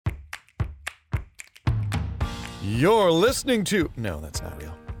You're listening to... No, that's not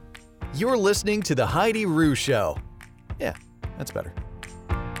real. You're listening to The Heidi Rue Show. Yeah, that's better.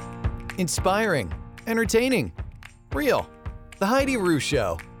 Inspiring, entertaining, real. The Heidi Rue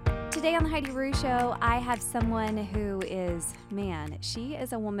Show. Today on The Heidi Rue Show, I have someone who is, man, she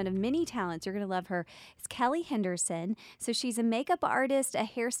is a woman of many talents. You're going to love her. It's Kelly Henderson. So she's a makeup artist, a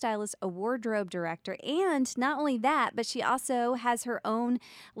hairstylist, a wardrobe director, and not only that, but she also has her own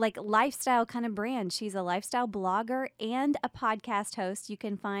like lifestyle kind of brand. She's a lifestyle blogger and a podcast host. You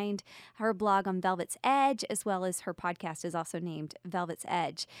can find her blog on Velvet's Edge, as well as her podcast is also named Velvet's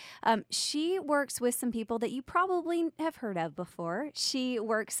Edge. She works with some people that you probably have heard of before. She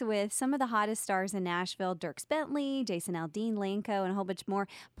works with some of the hottest stars in Nashville, Dierks Bentley, Aldean and LANCO, and a whole bunch more.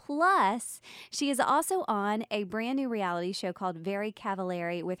 Plus, she is also on a brand new reality show called Very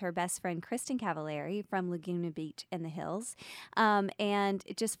Cavallari with her best friend, Kristin Cavallari from Laguna Beach in the Hills. And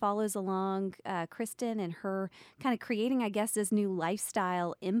it just follows along Kristin and her kind of creating, I guess, this new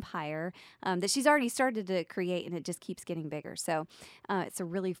lifestyle empire that she's already started to create, and it just keeps getting bigger. So it's a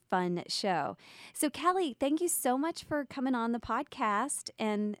really fun show. So, Kelly, thank you so much for coming on the podcast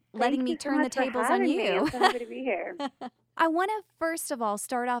and letting me turn the tables on you. It's so happy to be here. I want to first of all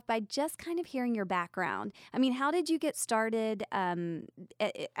start off by just kind of hearing your background. I mean, how did you get started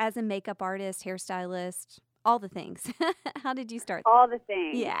as a makeup artist, hairstylist, all the things? How did you start? All the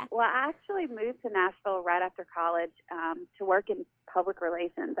things. Yeah. Well, I actually moved to Nashville right after college to work in public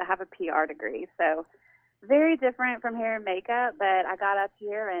relations. I have a PR degree, so very different from hair and makeup, but I got up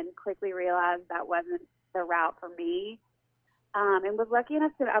here and quickly realized that wasn't the route for me. And was lucky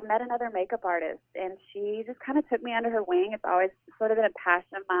enough to, I met another makeup artist, and she just kind of took me under her wing. It's always sort of been a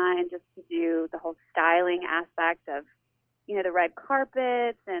passion of mine just to do the whole styling aspect of, you know, the red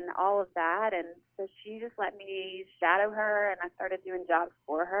carpets and all of that. And so she just let me shadow her, and I started doing jobs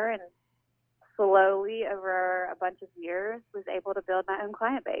for her, and slowly over a bunch of years was able to build my own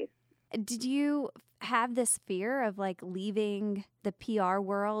client base. Did you have this fear of like leaving the PR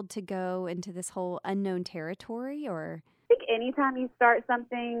world to go into this whole unknown territory, or? I think anytime you start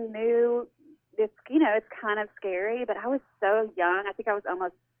something new, it's kind of scary, but I was so young. I think I was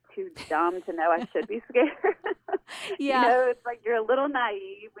almost too dumb to know I should be scared. Yeah. You know, it's like you're a little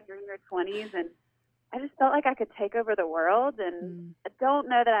naive when you're in your 20s, and I just felt like I could take over the world, and I don't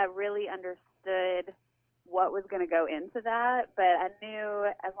know that I really understood what was going to go into that, but I knew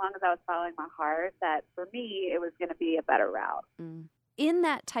as long as I was following my heart that for me it was going to be a better route. In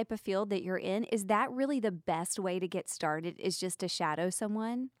that type of field that you're in, is that really the best way to get started, is just to shadow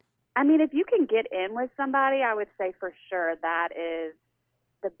someone? I mean, if you can get in with somebody, I would say for sure that is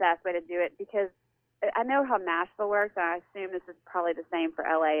the best way to do it, because I know how Nashville works, and I assume this is probably the same for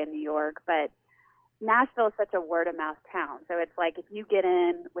LA and New York, but Nashville is such a word-of-mouth town. So it's like if you get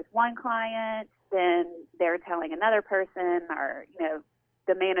in with one client, then they're telling another person, or, you know,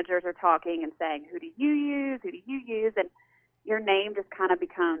 the managers are talking and saying, who do you use? Who do you use? And your name just kind of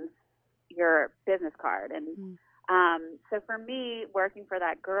becomes your business card. And so for me, working for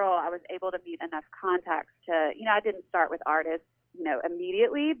that girl, I was able to meet enough contacts to, you know, I didn't start with artists, you know,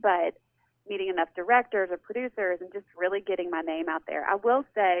 immediately, but meeting enough directors or producers and just really getting my name out there. I will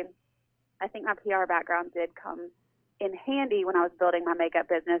say, I think my PR background did come in handy when I was building my makeup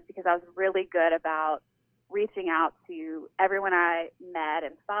business, because I was really good about reaching out to everyone I met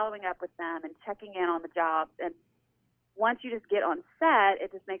and following up with them and checking in on the jobs. And once you just get on set,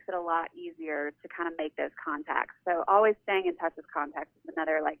 it just makes it a lot easier to kind of make those contacts. So always staying in touch with contacts is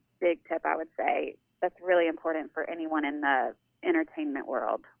another like big tip I would say that's really important for anyone in the entertainment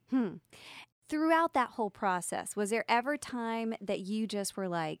world. Throughout that whole process, was there ever time that you just were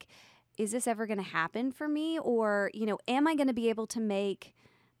like, is this ever going to happen for me? Or, you know, am I going to be able to make,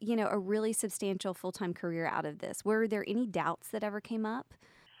 you know, a really substantial full-time career out of this? Were there any doubts that ever came up?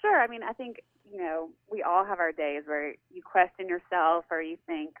 Sure. I mean, I think, you know, we all have our days where you question yourself, or you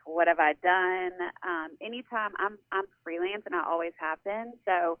think, what have I done? Anytime I'm freelance, and I always have been.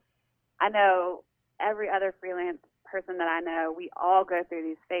 So I know every other freelance person that I know, we all go through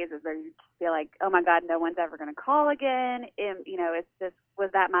these phases where you feel like, oh my God, no one's ever going to call again. You know, it's just, was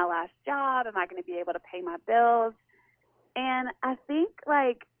that my last job? Am I going to be able to pay my bills? And I think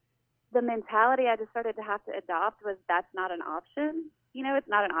like the mentality I just started to have to adopt was, that's not an option. You know, it's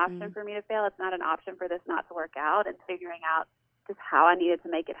not an option for me to fail. It's not an option for this not to work out, and figuring out just how I needed to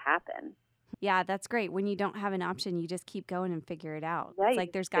make it happen. Yeah, that's great. When you don't have an option, you just keep going and figure it out. Yeah, It's you like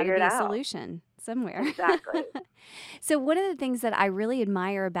just there's got to figure be it a out. solution somewhere. Exactly. So one of the things that I really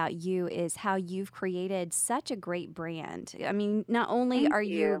admire about you is how you've created such a great brand. I mean, not only Thank are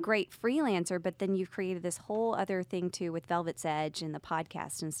you a you. great freelancer, but then you've created this whole other thing too with Velvet's Edge and the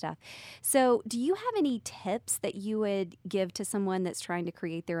podcast and stuff. So do you have any tips that you would give to someone that's trying to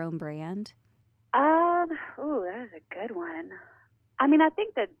create their own brand? Ooh, that is a good one. I mean, I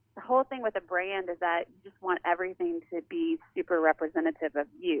think that the whole thing with a brand is that you just want everything to be super representative of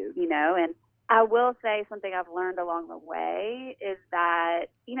you, you know? And I will say something I've learned along the way is that,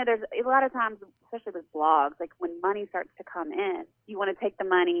 you know, there's a lot of times, especially with blogs, like when money starts to come in, you want to take the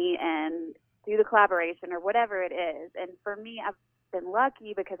money and do the collaboration or whatever it is. And for me, I've been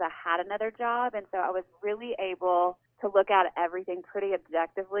lucky because I had another job. And so I was really able to look at everything pretty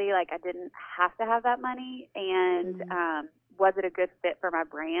objectively. Like I didn't have to have that money. And was it a good fit for my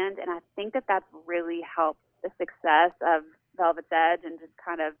brand? And I think that that's really helped the success of Velvet's Edge and just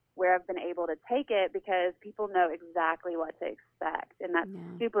kind of where I've been able to take it, because people know exactly what to expect. And that's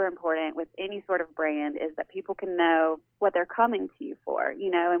super important with any sort of brand, is that people can know what they're coming to you for, you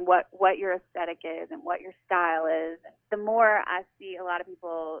know, and what your aesthetic is and what your style is. The more I see a lot of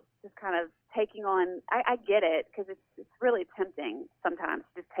people just kind of taking on, I get it, because it's really tempting sometimes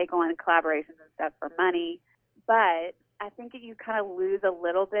to just take on collaborations and stuff for money. But I think that you kind of lose a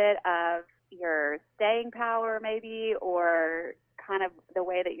little bit of your staying power maybe, or kind of the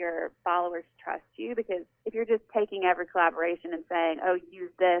way that your followers trust you. Because if you're just taking every collaboration and saying, oh,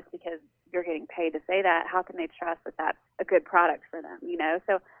 use this because you're getting paid to say that, how can they trust that that's a good product for them, you know?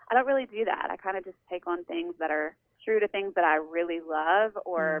 So I don't really do that. I kind of just take on things that are true to things that I really love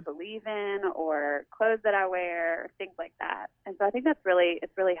or believe in, or clothes that I wear, things like that. And so I think it's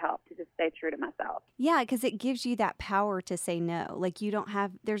really helped to just stay true to myself. Yeah, because it gives you that power to say no. Like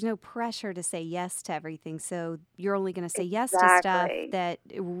there's no pressure to say yes to everything. So you're only going to say yes to stuff that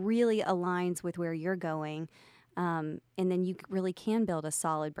really aligns with where you're going. And then you really can build a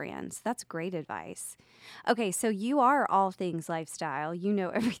solid brand. So that's great advice. Okay, so you are all things lifestyle. You know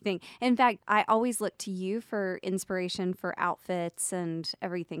everything. In fact, I always look to you for inspiration for outfits and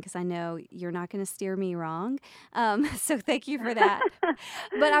everything, because I know you're not going to steer me wrong. So thank you for that.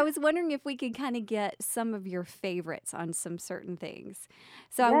 But I was wondering if we could kind of get some of your favorites on some certain things.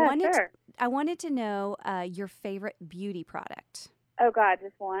 So Sure. I wanted to know your favorite beauty product. Oh, God,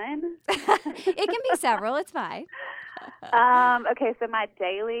 just one? It can be several. It's fine. Okay, so my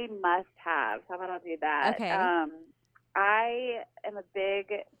daily must-haves. How about I do that? Okay. I am a big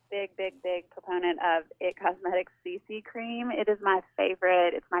proponent of It Cosmetics CC cream. It is my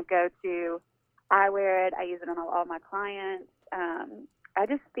favorite. It's my go-to. I wear it. I use it on all my clients. I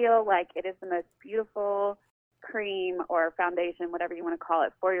just feel like it is the most beautiful cream or foundation, whatever you want to call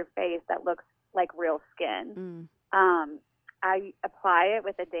it, for your face that looks like real skin. I apply it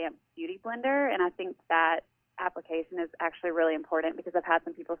with a damp beauty blender, and I think that application is actually really important, because I've had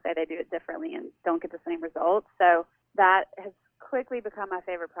some people say they do it differently and don't get the same results. So that has quickly become my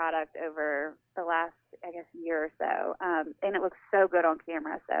favorite product over the last, I guess, year or so. And it looks so good on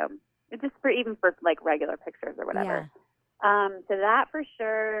camera. So it's just even for like regular pictures or whatever. Yeah. So that for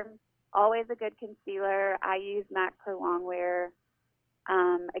sure. Always a good concealer. I use MAC Pro Longwear,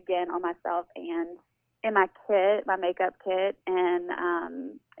 again, on myself and in my kit, my makeup kit,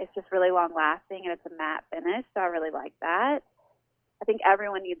 and it's just really long lasting, and it's a matte finish, so I really like that. I think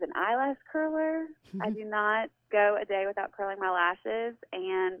everyone needs an eyelash curler. I do not go a day without curling my lashes,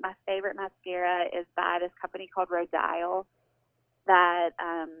 and my favorite mascara is by this company called Rodial that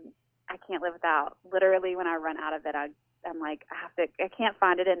I can't live without. Literally, when I run out of it, I'm like, I can't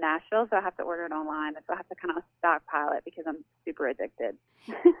find it in Nashville, so I have to order it online. So I have to kind of stockpile it because I'm super addicted.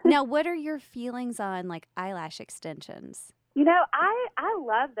 Now, what are your feelings on like eyelash extensions? You know, I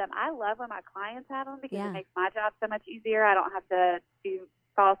love them. I love when my clients have them, because it makes my job so much easier. I don't have to do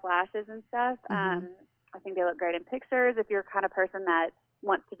false lashes and stuff. I think they look great in pictures. If you're the kind of person that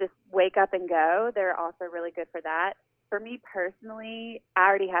wants to just wake up and go, they're also really good for that. For me personally, I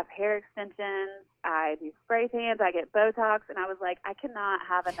already have hair extensions. I do spray tans. I get Botox, and I was like, I cannot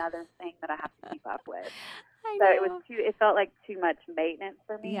have another thing that I have to keep up with. So it felt like too much maintenance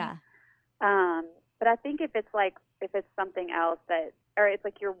for me. Yeah. But I think if it's something else or it's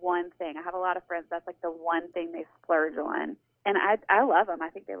like your one thing. I have a lot of friends that's like the one thing they splurge on. And I love them. I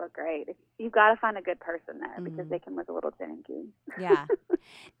think they look great. You've got to find a good person there, because they can look a little janky. Yeah.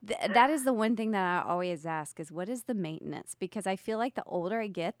 That is the one thing that I always ask is, what is the maintenance? Because I feel like the older I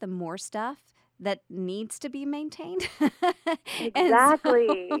get, the more stuff that needs to be maintained. Exactly.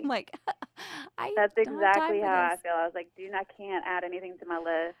 So I'm like, That's exactly how I feel. I was like, I can't add anything to my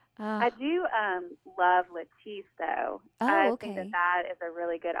list. I do love Latisse, though. Oh, I okay. think that is a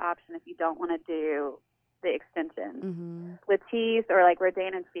really good option if you don't want to do the extensions. Mm-hmm. Latisse or like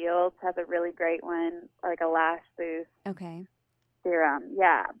Rodan and Fields has a really great one, like a lash boost Okay. serum.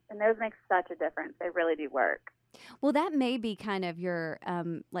 Yeah, and those make such a difference. They really do work. Well, that may be kind of your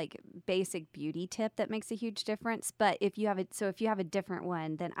like basic beauty tip that makes a huge difference. But if you have a different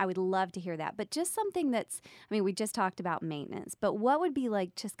one, then I would love to hear that. But just something that's, I mean, we just talked about maintenance, but what would be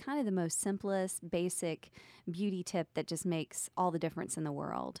like just kind of the most simplest, basic beauty tip that just makes all the difference in the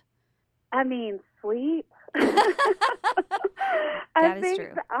world? I mean, sleep. That is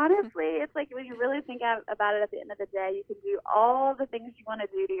true. Honestly, it's like when you really think about it at the end of the day, you can do all the things you want to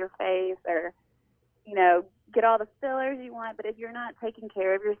do to your face or, get all the fillers you want. But if you're not taking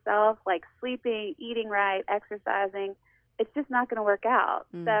care of yourself, like sleeping, eating right, exercising, it's just not going to work out.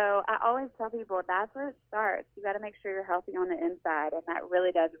 So I always tell people that's where it starts. You got to make sure you're healthy on the inside, and that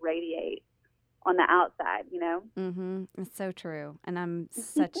really does radiate on the outside, Mm-hmm. It's so true. And I'm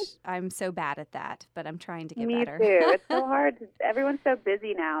so bad at that, but I'm trying to get better. Me too. It's so hard. Everyone's so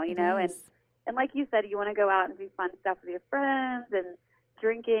busy now, It and is. like you said, you want to go out and do fun stuff with your friends and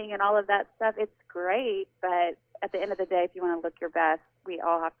drinking and all of that stuff. It's great, but at the end of the day, if you want to look your best, we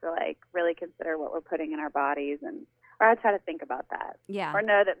all have to like really consider what we're putting in our bodies, or I try to think about that. Yeah. Or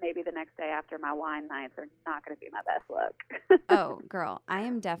know that maybe the next day after my wine nights are not going to be my best look. Oh, girl, I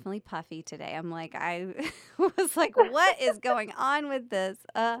am definitely puffy today. I'm like, I was like, what is going on with this?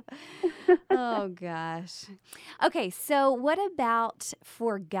 Oh, gosh. Okay, so what about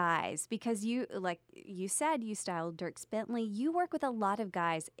for guys? Because you said you styled Dierks Bentley. You work with a lot of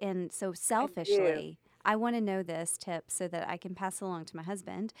guys, and so selfishly, I want to know this tip so that I can pass it along to my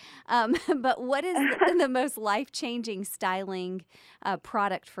husband. But what is the most life-changing styling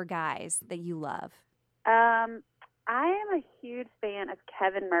product for guys that you love? I am a huge fan of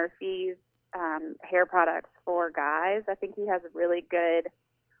Kevin Murphy's hair products for guys. I think he has really good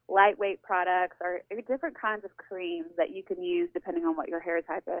lightweight products or different kinds of creams that you can use depending on what your hair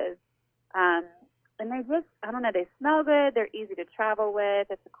type is. And they just, I don't know, they smell good. They're easy to travel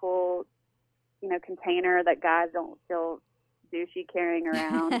with. It's a cool container that guys don't feel douchey carrying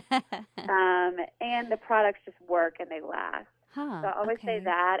around. And the products just work and they last. So I always say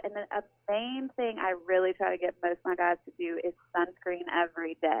that. And then a main thing I really try to get most of my guys to do is sunscreen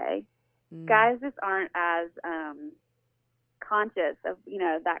every day. Guys just aren't as conscious of,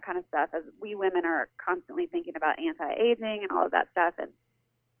 that kind of stuff as we women are constantly thinking about anti-aging and all of that stuff. And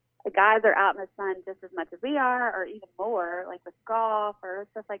the guys are out in the sun just as much as we are, or even more, like with golf or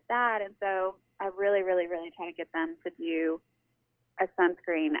stuff like that. And so I really, really, really try to get them to do a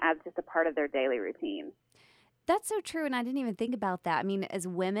sunscreen as just a part of their daily routine. That's so true, and I didn't even think about that. I mean, as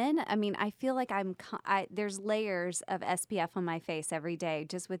women, I feel like there's layers of SPF on my face every day,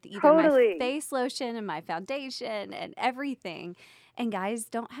 just with either my face lotion and my foundation and everything. And guys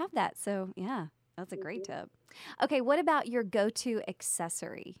don't have that, so yeah, that's a great tip. Okay, what about your go-to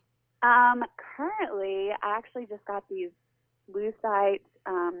accessory? Currently, I actually just got these lucite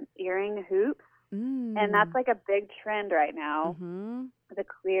earring hoops, and that's like a big trend right now. The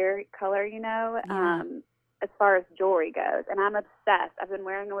clear color, as far as jewelry goes, and I'm obsessed. I've been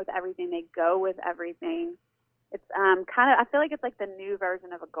wearing them with everything. They go with everything. It's I feel like it's like the new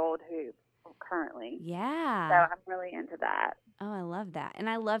version of a gold hoop currently. Yeah. So I'm really into that. Oh, I love that. And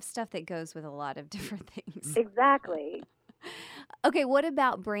I love stuff that goes with a lot of different things. Exactly. Okay, what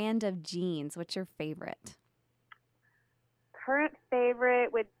about brand of jeans? What's your favorite? Current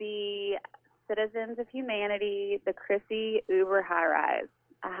favorite would be Citizens of Humanity, the Chrissy Uber High Rise.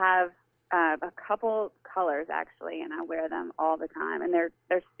 I have a couple colors actually, and I wear them all the time. And they're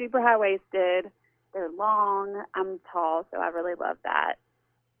super high waisted. They're long. I'm tall, so I really love that.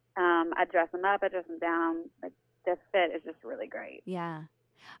 I dress them up. I dress them down. The fit is just really great. Yeah.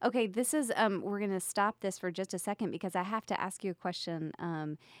 Okay, this is we're going to stop this for just a second because I have to ask you a question.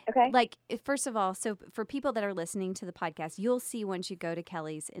 Okay. Like, first of all, so for people that are listening to the podcast, you'll see once you go to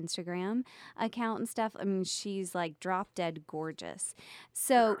Kelly's Instagram account and stuff, I mean, she's like drop dead gorgeous.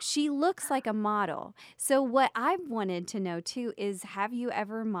 So she looks like a model. So what I wanted to know too is, have you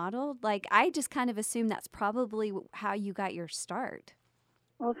ever modeled? Like, I just kind of assume that's probably how you got your start.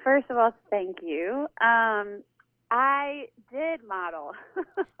 Well, first of all, thank you. I did model.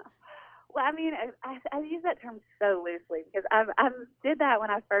 Well, I mean, I use that term so loosely because I did that when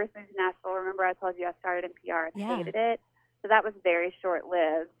I first moved to Nashville. Remember I told you I started in PR and hated it? So that was very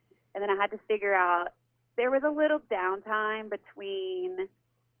short-lived. And then I had to figure out, there was a little downtime between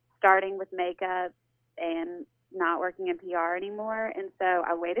starting with makeup and not working in PR anymore. And so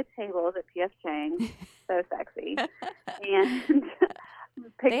I waited tables at P.F. Chang's, so sexy, and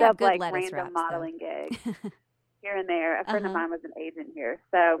picked have up good like lettuce random wraps, modeling gigs here and there. A friend of Uh-huh. mine was an agent here.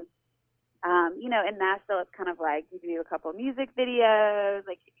 So, in Nashville, it's kind of like you do a couple music videos,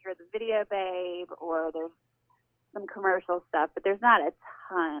 like you're the video babe, or there's some commercial stuff, but there's not a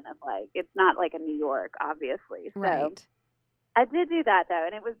ton of like, it's not like a New York, obviously. So Right. I did do that though,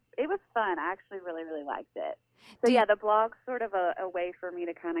 and it was fun. I actually really, really liked it. So Do you- yeah, the blog's sort of a way for me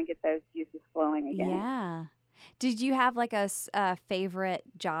to kind of get those juices flowing again. Yeah. Did you have like a favorite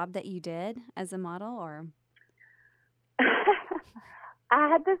job that you did as a model, or? I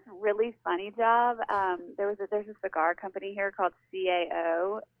had this really funny job. There's a cigar company here called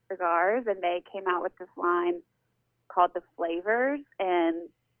CAO Cigars, and they came out with this line called the Flavors, and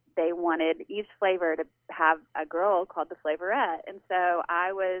they wanted each flavor to have a girl called the Flavorette. And so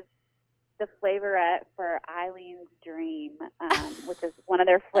I was the Flavorette for Eileen's Dream, which is one of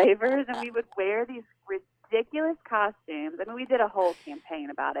their flavors, and we would wear these ridiculous costumes. I mean, we did a whole campaign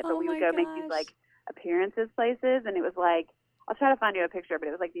about it, but we would go make these like appearances places, and it was like, I'll try to find you a picture, but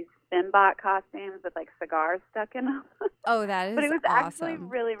it was like these Spinbot costumes with like cigars stuck in them. Oh, that is But it was actually awesome.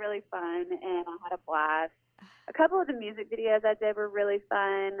 really, really fun, and I had a blast. A couple of the music videos I did were really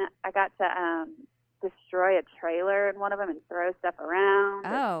fun. I got to destroy a trailer in one of them and throw stuff around.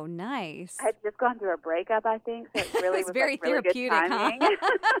 Oh, nice. I had just gone through a breakup, I think, so it really was very like really good therapeutic, timing.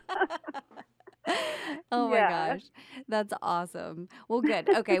 huh? Oh my Yeah. gosh, that's awesome. Well, good.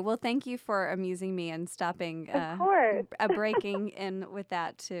 Okay, well, thank you for amusing me and stopping, Of course. breaking in with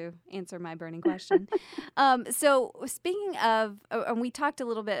that to answer my burning question. So speaking of, and we talked a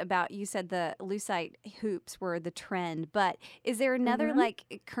little bit about, you said the lucite hoops were the trend, but is there another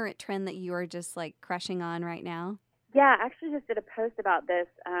like current trend that you are just like crushing on right now? Yeah, I actually just did a post about this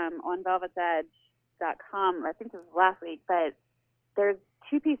on velvetsedge.com. I think it was last week, but there's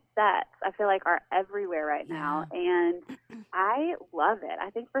two-piece sets I feel like are everywhere right now, and I love it. I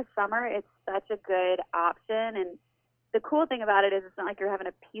think for summer it's such a good option, and the cool thing about it is it's not like you're having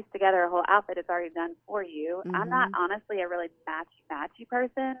to piece together a whole outfit. It's already done for you. I'm not honestly a really matchy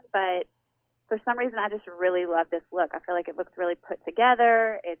person, but for some reason I just really love this look. I feel like it looks really put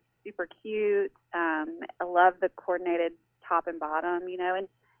together. It's super cute. I love the coordinated top and bottom, and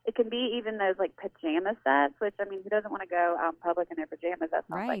it can be even those like pajama sets, which, I mean, who doesn't want to go out in public in their pajamas? That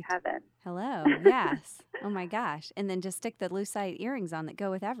sounds like heaven. Hello. Yes. Oh my gosh. And then just stick the lucite earrings on that go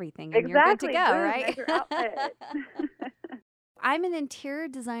with everything, and Exactly. you're good to go, Boom, right? there's your outfit. I'm an interior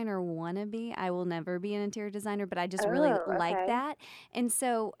designer wannabe. I will never be an interior designer, but I just really like Okay. that. And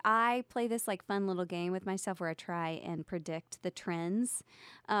so I play this like fun little game with myself where I try and predict the trends.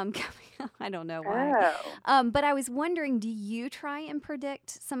 Coming up. I don't know why. But I was wondering, do you try and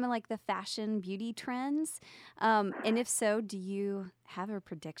predict some of like the fashion beauty trends? And if so, do you have a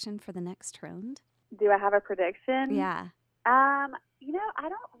prediction for the next trend? Do I have a prediction? Yeah. I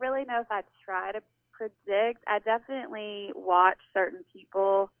don't really know if I try to predict. I definitely watch certain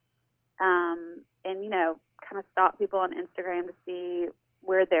people and, kind of stalk people on Instagram to see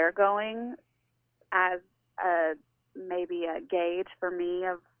where they're going as maybe a gauge for me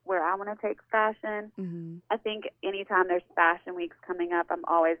of where I want to take fashion. Mm-hmm. I think anytime there's fashion weeks coming up, I'm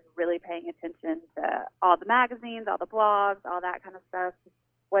always really paying attention to all the magazines, all the blogs, all that kind of stuff,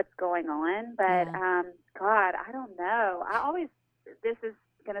 what's going on. But, God, I don't know. This is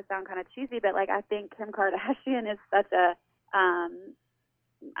going to sound kind of cheesy, but like I think Kim Kardashian is such a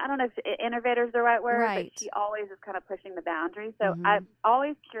I don't know if innovator is the right word, but she always is kind of pushing the boundaries. So I'm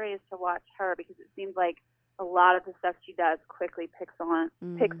always curious to watch her, because it seems like a lot of the stuff she does quickly picks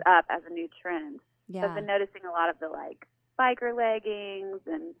up as a new trend. Yeah. So I've been noticing a lot of the like biker leggings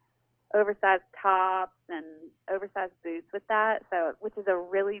and oversized tops and oversized boots with that. So, which is a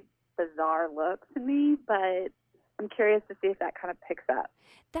really bizarre look to me, but I'm curious to see if that kind of picks up.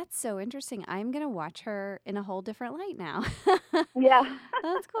 That's so interesting. I'm going to watch her in a whole different light now. Yeah.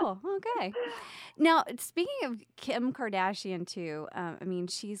 That's cool. Okay. Now, speaking of Kim Kardashian, too, I mean,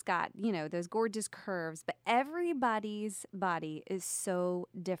 she's got, those gorgeous curves, but everybody's body is so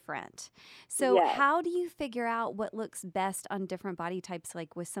different. So how do you figure out what looks best on different body types,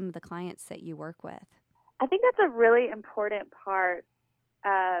 like with some of the clients that you work with? I think that's a really important part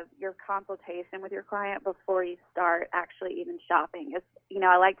of your consultation with your client before you start actually even shopping. It's,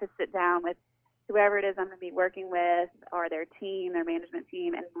 I like to sit down with whoever it is I'm going to be working with, or their team, their management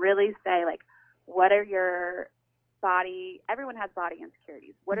team, and really say, like, what are your everyone has body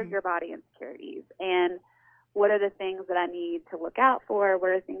insecurities. What are your body insecurities? And what are the things that I need to look out for?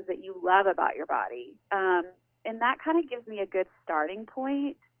 What are the things that you love about your body? And that kind of gives me a good starting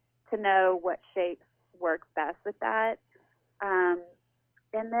point to know what shapes work best with that.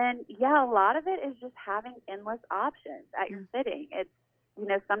 And then, a lot of it is just having endless options at your fitting. It's you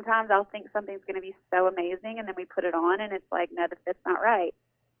know, sometimes I'll think something's going to be so amazing, and then we put it on, and it's like, no, the fit's not right.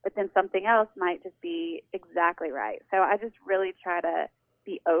 But then something else might just be exactly right. So I just really try to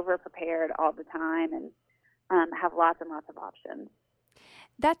be over-prepared all the time and have lots and lots of options.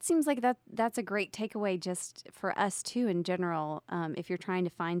 That seems like that's a great takeaway just for us too in general. If you're trying to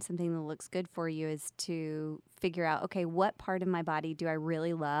find something that looks good for you, is to figure out, okay, what part of my body do I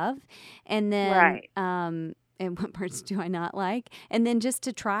really love, and then Right. And what parts do I not like, and then just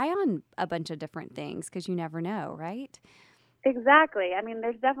to try on a bunch of different things because you never know, right? Exactly. I mean,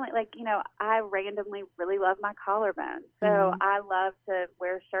 there's definitely, like, you know, I randomly really love my collarbone. So I love to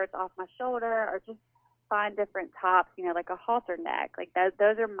wear shirts off my shoulder or just find different tops, you know, like a halter neck. Like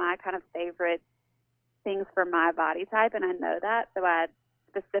those are my kind of favorite things for my body type, and I know that. So I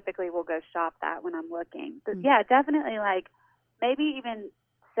specifically will go shop that when I'm looking. But yeah, definitely, like, maybe even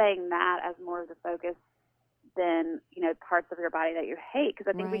saying that as more of the focus than, you know, parts of your body that you hate,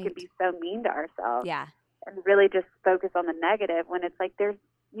 because I think we can be so mean to ourselves. Yeah. And really just focus on the negative when it's like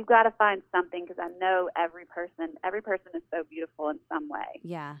you've got to find something, because I know every person is so beautiful in some way.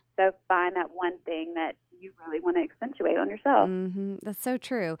 Yeah. So find that one thing that you really want to accentuate on yourself. That's so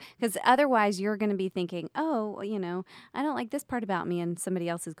true. Because otherwise you're going to be thinking, oh, you know, I don't like this part about me. And somebody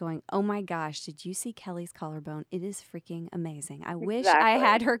else is going, oh my gosh, did you see Kelly's collarbone? It is freaking amazing. I wish I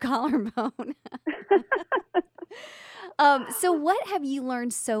had her collarbone. So what have you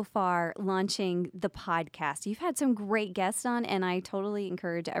learned so far launching the podcast? You've had some great guests on, and I totally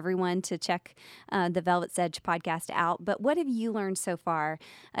encourage everyone to check the Velvet's Edge podcast out. But what have you learned so far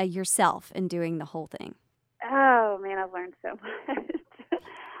yourself in doing the whole thing? Oh, man, I've learned so much.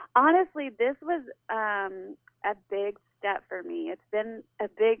 Honestly, this was a big step for me. It's been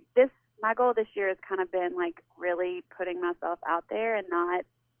my goal this year has kind of been, like, really putting myself out there and not,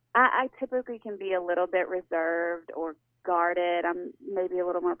 I typically can be a little bit reserved or guarded. I'm maybe a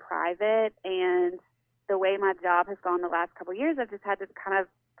little more private, and the way my job has gone the last couple of years, I've just had to kind of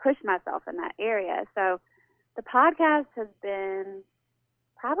push myself in that area. So the podcast has been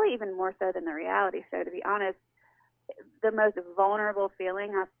probably even more so than the reality show, to be honest, the most vulnerable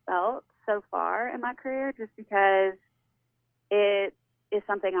feeling I've felt so far in my career, just because it is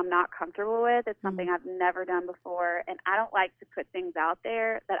something I'm not comfortable with. It's something I've never done before, and I don't like to put things out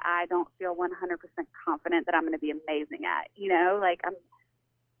there that I don't feel 100% confident that I'm going to be amazing at. You know, like, I'm,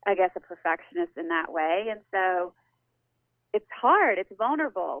 I guess, a perfectionist in that way, and so it's hard. It's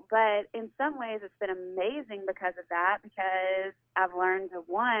vulnerable, but in some ways it's been amazing because of that, because I've learned to,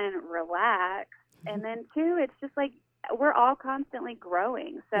 one, relax, and then two, it's just like we're all constantly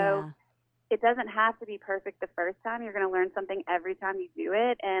growing. So it doesn't have to be perfect the first time. You're going to learn something every time you do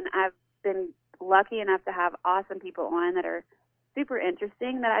it. And I've been lucky enough to have awesome people on that are super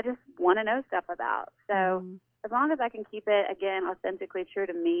interesting that I just want to know stuff about. So as long as I can keep it, again, authentically true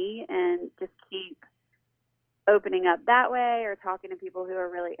to me and just keep opening up that way or talking to people who are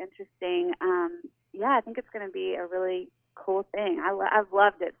really interesting, I think it's going to be a really cool thing. I've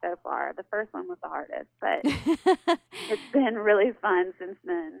loved it so far. The first one was the hardest, but it's been really fun since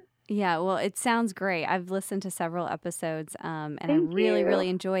then. Yeah, well, it sounds great. I've listened to several episodes, and I really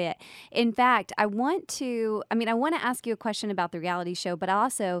enjoy it. In fact, I want to ask you a question about the reality show, but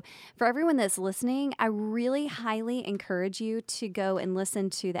also for everyone that's listening, I really highly encourage you to go and listen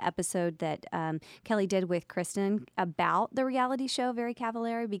to the episode that Kelly did with Kristin about the reality show, Very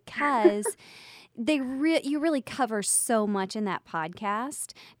Cavallari, because you really cover so much in that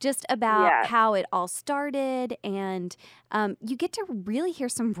podcast, just about how it all started, and you get to really hear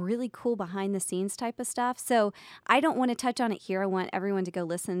some really cool behind the scenes type of stuff. So I don't want to touch on it here. I want everyone to go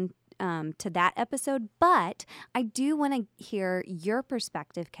listen to that episode, but I do want to hear your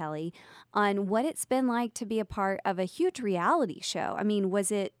perspective, Kelly, on what it's been like to be a part of a huge reality show. I mean, was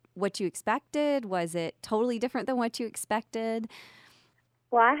it what you expected? Was it totally different than what you expected?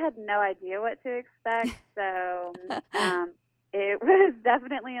 Well, I had no idea what to expect, so it was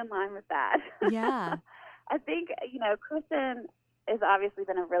definitely in line with that. Yeah. I think, Kristin has obviously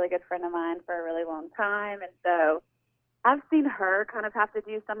been a really good friend of mine for a really long time, and so I've seen her kind of have to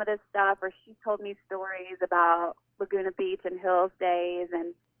do some of this stuff, or she's told me stories about Laguna Beach and Hills days,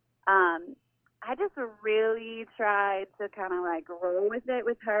 and I just really tried to kind of like roll with it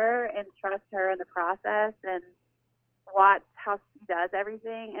with her and trust her in the process and watch how she does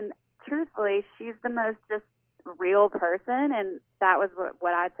everything. And truthfully, she's the most just real person, and that was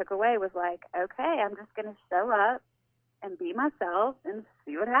what I took away, was like, okay, I'm just going to show up and be myself and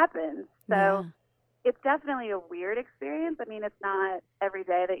see what happens. So it's definitely a weird experience. I mean, it's not every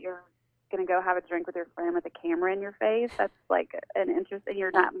day that you're going to go have a drink with your friend with a camera in your face. That's like an interesting,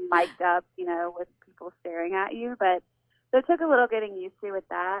 you're not mic'd up, with people staring at you, but So it took a little getting used to with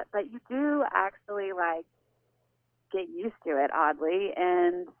that, but you do actually like get used to it, oddly,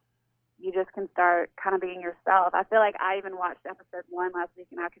 and you just can start kind of being yourself. I feel like I even watched episode 1 last week,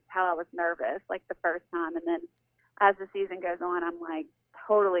 and I could tell I was nervous like the first time, and then as the season goes on, I'm like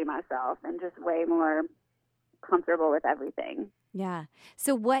totally myself and just way more comfortable with everything. Yeah.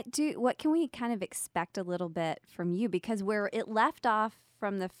 So what can we kind of expect a little bit from you? Because where it left off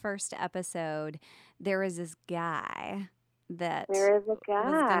from the first episode, there is this guy that was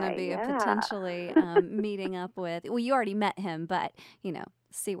going to be potentially meeting up with. Well, you already met him, but,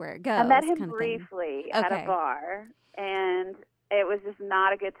 see where it goes. I met him briefly at a bar, and it was just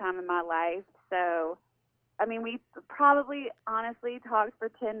not a good time in my life. So, I mean, we probably honestly talked for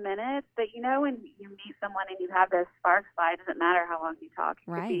 10 minutes, but when you meet someone and you have those sparks fly, it doesn't matter how long you talk.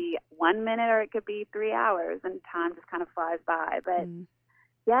 It could be 1 minute or it could be 3 hours, and time just kind of flies by. But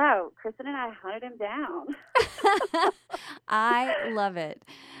yeah, Kristin and I hunted him down. I love it.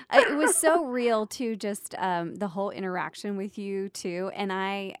 It was so real too, just the whole interaction with you too.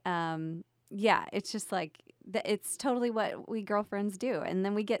 And it's just like, it's totally what we girlfriends do. And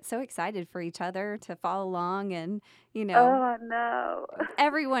then we get so excited for each other to follow along, and, Oh, no.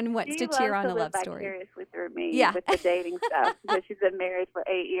 Everyone wants to cheer on a love story. Vicariously through me with the dating stuff, because she's been married for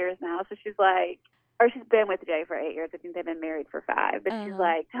 8 years now. So she's like, or she's been with Jay for 8 years. I think they've been married for 5. But she's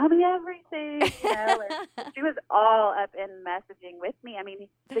like, tell me everything, And she was all up in messaging with me. I mean,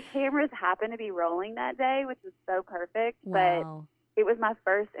 the cameras happened to be rolling that day, which was so perfect. Wow. But it was my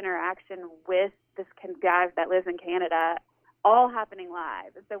first interaction with this guy that lives in Canada, all happening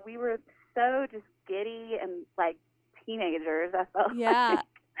live. And so we were so just giddy and like teenagers, I felt like.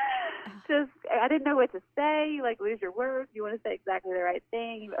 I didn't know what to say. You like lose your words. You want to say exactly the right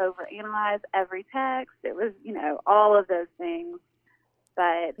thing. You overanalyze every text. It was, all of those things.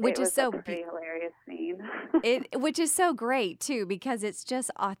 But which it was is so a pretty hilarious scene. Which is so great too, because it's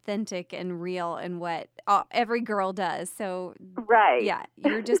just authentic and real, and what every girl does. So yeah,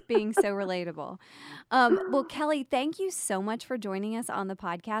 you're just being so relatable. Well, Kelly, thank you so much for joining us on the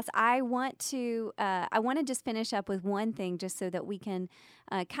podcast. I want to just finish up with one thing, just so that we can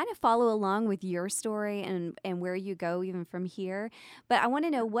kind of follow along with your story and where you go even from here. But I want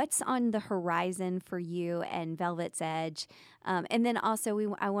to know what's on the horizon for you and Velvet's Edge. And then also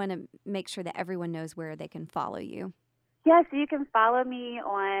I want to make sure that everyone knows where they can follow you. Yes, you can follow me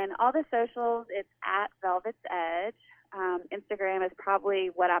on all the socials. It's at Velvet's Edge. Instagram is probably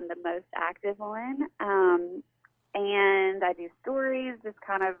what I'm the most active on. And I do stories just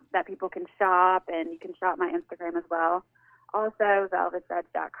kind of that people can shop, and you can shop my Instagram as well. Also,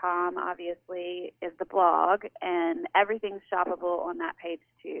 velvetsedge.com, obviously, is the blog, and everything's shoppable on that page,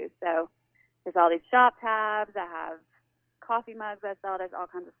 too. So there's all these shop tabs. I have coffee mugs I sell. There's all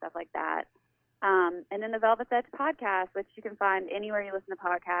kinds of stuff like that. And then the Velvet's Edge podcast, which you can find anywhere you listen to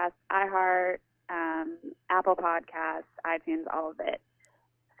podcasts, iHeart, Apple Podcasts, iTunes, all of it.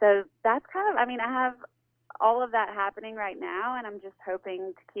 So that's I have all of that happening right now, and I'm just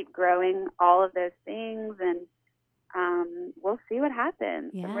hoping to keep growing all of those things, and we'll see what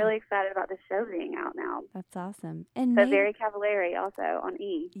happens. Yeah. I'm really excited about the show being out now. That's awesome. And so Very Cavallari also on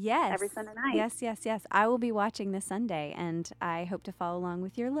E. Yes. Every Sunday night. Yes. I will be watching this Sunday, and I hope to follow along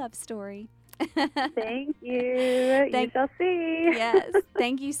with your love story. Thank you. You shall see. Yes.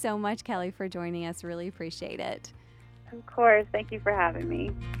 Thank you so much, Kelly, for joining us. Really appreciate it. Of course. Thank you for having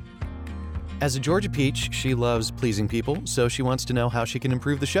me. As a Georgia Peach, she loves pleasing people, so she wants to know how she can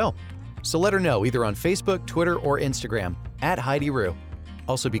improve the show. So let her know either on Facebook, Twitter, or Instagram at Heidi Rue.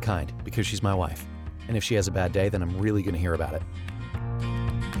 Also be kind, because she's my wife. And if she has a bad day, then I'm really going to hear about it.